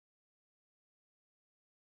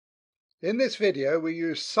In this video we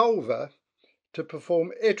use Solver to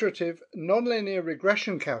perform iterative nonlinear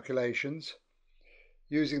regression calculations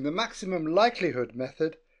using the maximum likelihood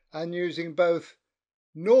method and using both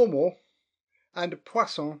normal and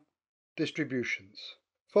Poisson distributions.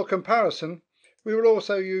 For comparison, we will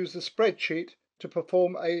also use the spreadsheet to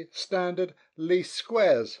perform a standard least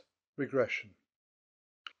squares regression.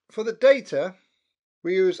 For the data,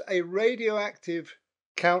 we use a radioactive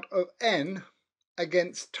count of n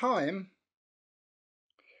against time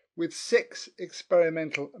with 6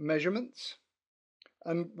 experimental measurements,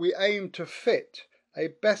 and we aim to fit a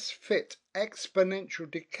best fit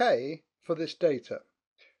exponential decay for this data.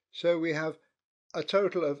 So we have a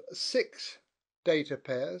total of 6 data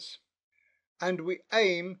pairs, and we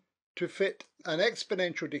aim to fit an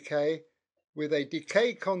exponential decay with a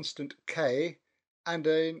decay constant k and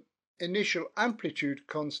an initial amplitude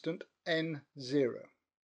constant n0.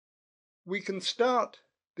 We can start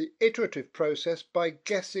the iterative process by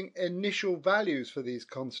guessing initial values for these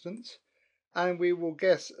constants, and we will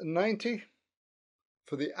guess 90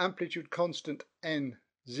 for the amplitude constant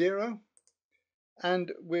n0,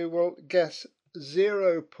 and we will guess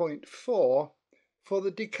 0.4 for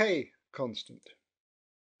the decay constant.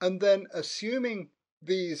 And then, assuming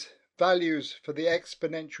these values for the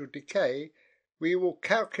exponential decay, we will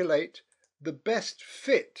calculate the best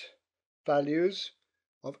fit values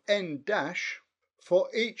of n dash for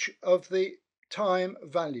each of the time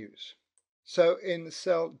values. So in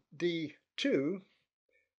cell D2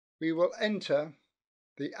 we will enter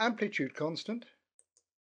the amplitude constant,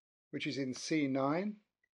 which is in C9,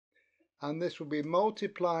 and this will be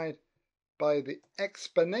multiplied by the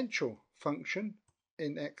exponential function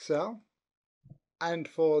in Excel, and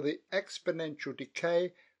for the exponential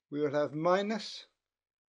decay we will have minus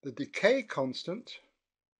the decay constant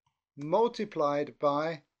multiplied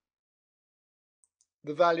by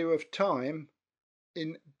the value of time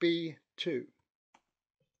in B2.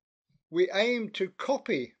 We aim to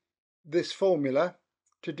copy this formula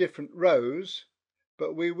to different rows,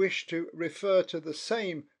 but we wish to refer to the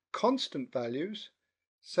same constant values,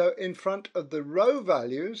 so in front of the row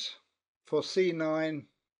values for C9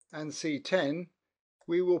 and C10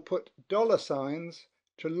 we will put dollar signs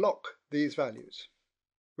to lock these values.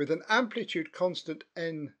 With an amplitude constant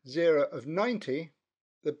n0 of 90,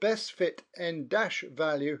 the best fit n dash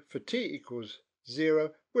value for t equals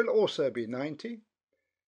 0 will also be 90,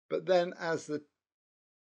 but then as the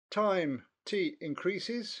time t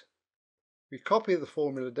increases, we copy the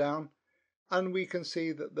formula down and we can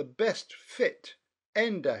see that the best fit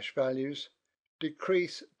n dash values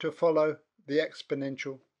decrease to follow the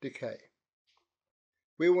exponential decay.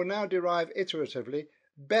 We will now derive iteratively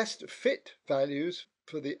best fit values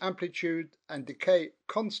for the amplitude and decay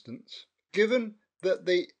constants, given that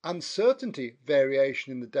the uncertainty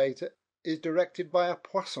variation in the data is directed by a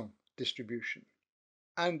Poisson distribution.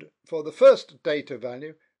 And for the first data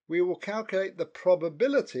value, we will calculate the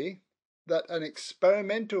probability that an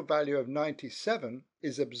experimental value of 97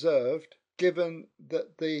 is observed, given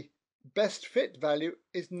that the best fit value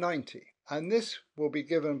is 90. And this will be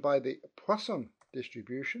given by the Poisson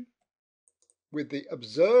distribution, with the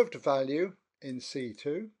observed value in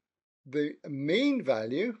C2. The mean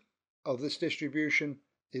value of this distribution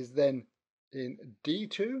is then in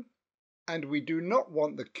D2, and we do not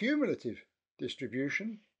want the cumulative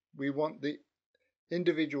distribution, we want the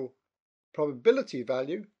individual probability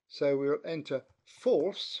value, so we will enter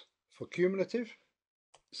false for cumulative,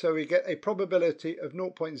 so we get a probability of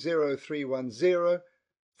 0.0310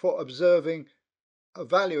 for observing a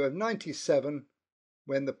value of 97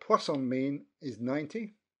 when the Poisson mean is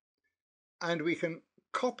 90, and we can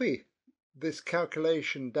copy this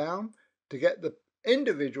calculation down to get the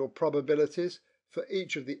individual probabilities for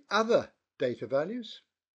each of the other data values.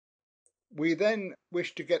 We then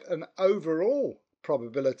wish to get an overall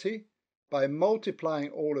probability by multiplying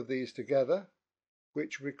all of these together,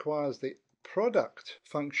 which requires the product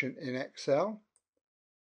function in Excel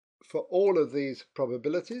for all of these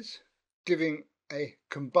probabilities, giving a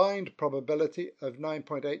combined probability of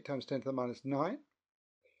 9.8 times 10 to the minus 9.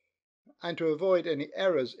 And to avoid any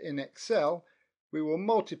errors in Excel, we will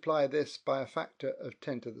multiply this by a factor of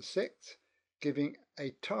 10 to the 6th, giving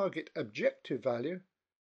a target objective value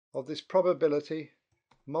of this probability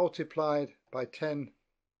multiplied by 10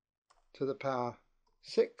 to the power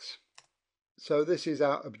 6. So this is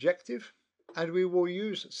our objective, and we will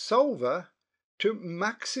use Solver to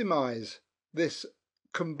maximize this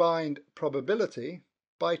combined probability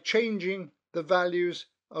by changing the values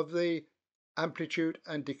of the amplitude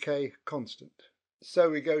and decay constant. So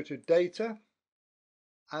we go to Data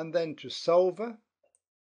and then to Solver.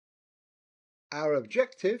 Our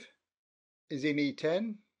objective is in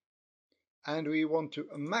E10, and we want to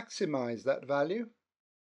maximize that value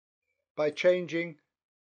by changing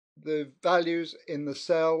the values in the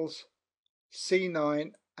cells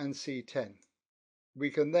C9 and C10.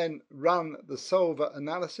 We can then run the solver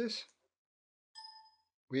analysis.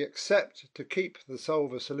 We accept to keep the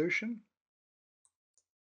solver solution,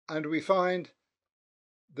 and we find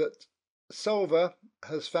that solver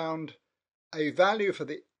has found a value for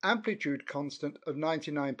the amplitude constant of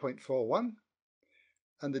 99.41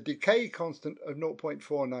 and the decay constant of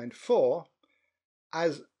 0.494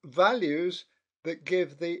 as values that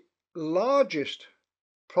give the largest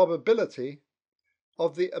probability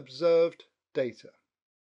of the observed data.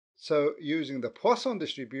 So using the Poisson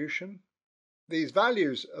distribution, these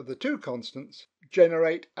values of the two constants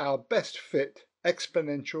generate our best fit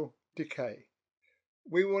exponential decay.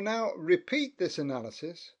 We will now repeat this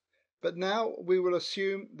analysis, but now we will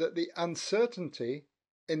assume that the uncertainty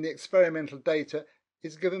in the experimental data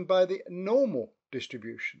is given by the normal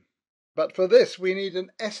distribution. But for this we need an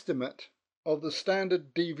estimate of the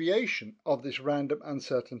standard deviation of this random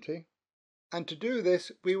uncertainty, and to do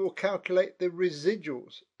this we will calculate the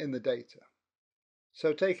residuals in the data.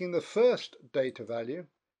 So taking the first data value,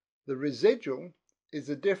 the residual is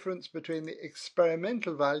the difference between the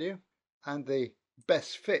experimental value and the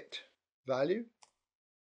best fit value,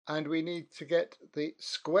 and we need to get the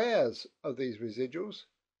squares of these residuals.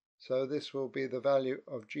 So this will be the value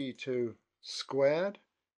of G2 squared,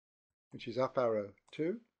 which is up arrow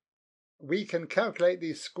 2. We can calculate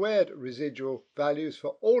these squared residual values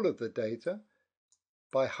for all of the data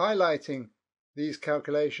by highlighting these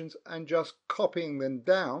calculations and just copying them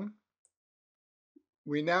down.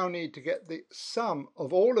 We now need to get the sum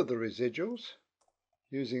of all of the residuals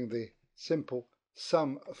using the simple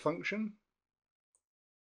sum function.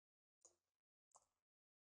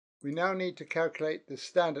 We now need to calculate the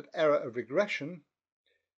standard error of regression,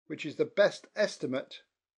 which is the best estimate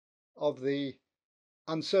of the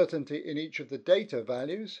uncertainty in each of the data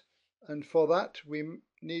values, and for that we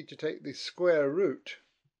need to take the square root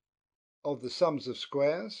of the sums of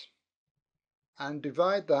squares and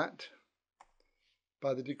divide that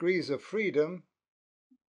by the degrees of freedom,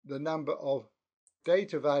 the number of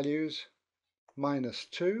data values minus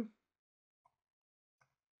 2.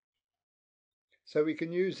 So we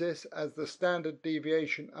can use this as the standard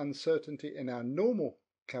deviation uncertainty in our normal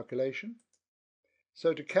calculation.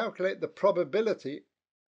 So to calculate the probability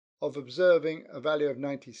of observing a value of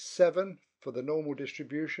 97 for the normal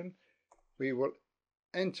distribution, we will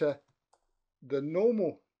enter the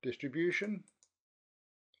normal distribution,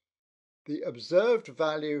 the observed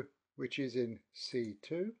value which is in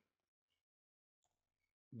C2,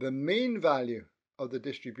 the mean value of the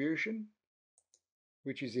distribution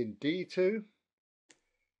which is in D2,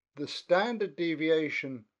 the standard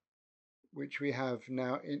deviation which we have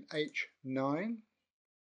now in H9,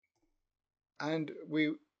 and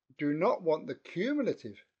we do not want the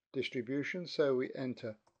cumulative distribution, so we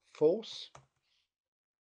enter false.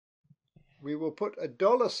 We will put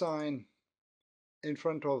a $sign in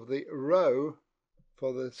front of the row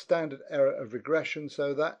for the standard error of regression,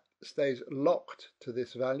 so that stays locked to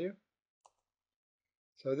this value.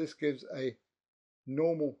 So this gives a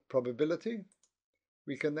normal probability.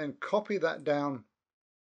 We can then copy that down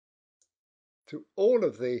to all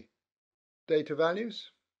of the data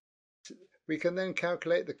values. We can then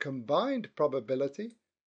calculate the combined probability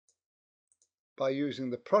by using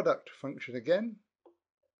the product function again.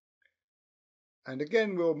 And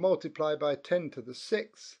again we'll multiply by 10 to the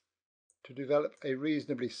 6th to develop a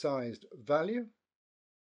reasonably sized value.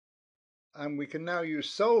 And we can now use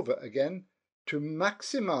solver again to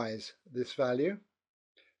maximize this value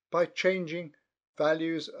by changing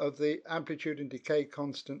values of the amplitude and decay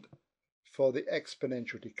constant for the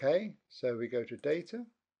exponential decay. So we go to data,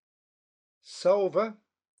 solver.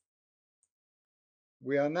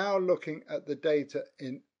 We are now looking at the data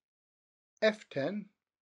in F10,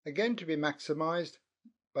 again to be maximized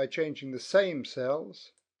by changing the same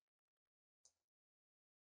cells.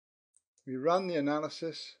 We run the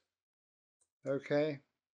analysis, okay,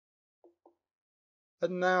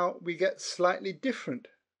 and now we get slightly different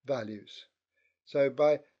values. So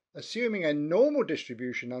by assuming a normal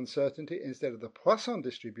distribution uncertainty instead of the Poisson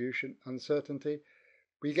distribution uncertainty,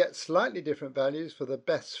 we get slightly different values for the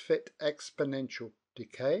best fit exponential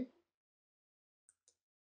decay.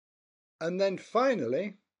 And then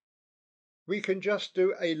finally, we can just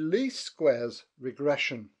do a least squares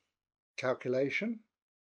regression calculation.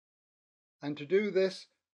 And to do this,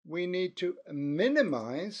 we need to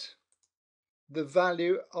minimize the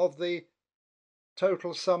value of the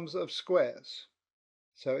total sums of squares.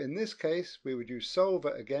 So in this case, we would use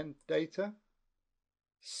solver again, data,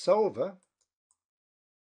 solver,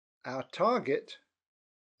 our target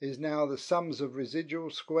is now the sums of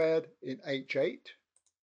residuals squared in H8.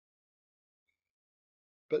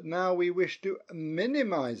 But now we wish to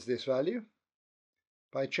minimize this value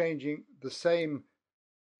by changing the same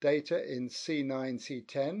data in C9,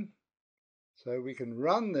 C10. So we can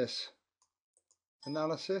run this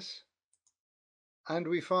analysis, and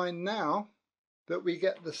we find now that we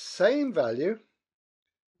get the same value,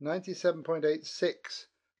 97.86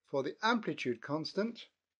 for the amplitude constant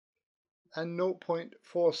and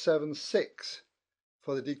 0.476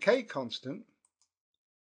 for the decay constant,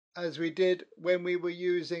 as we did when we were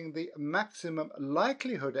using the maximum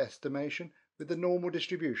likelihood estimation with the normal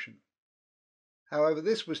distribution. However,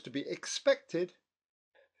 this was to be expected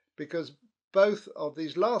because both of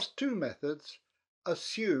these last two methods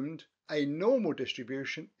assumed a normal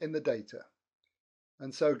distribution in the data,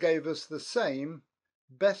 and so gave us the same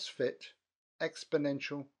best fit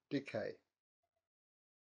exponential decay.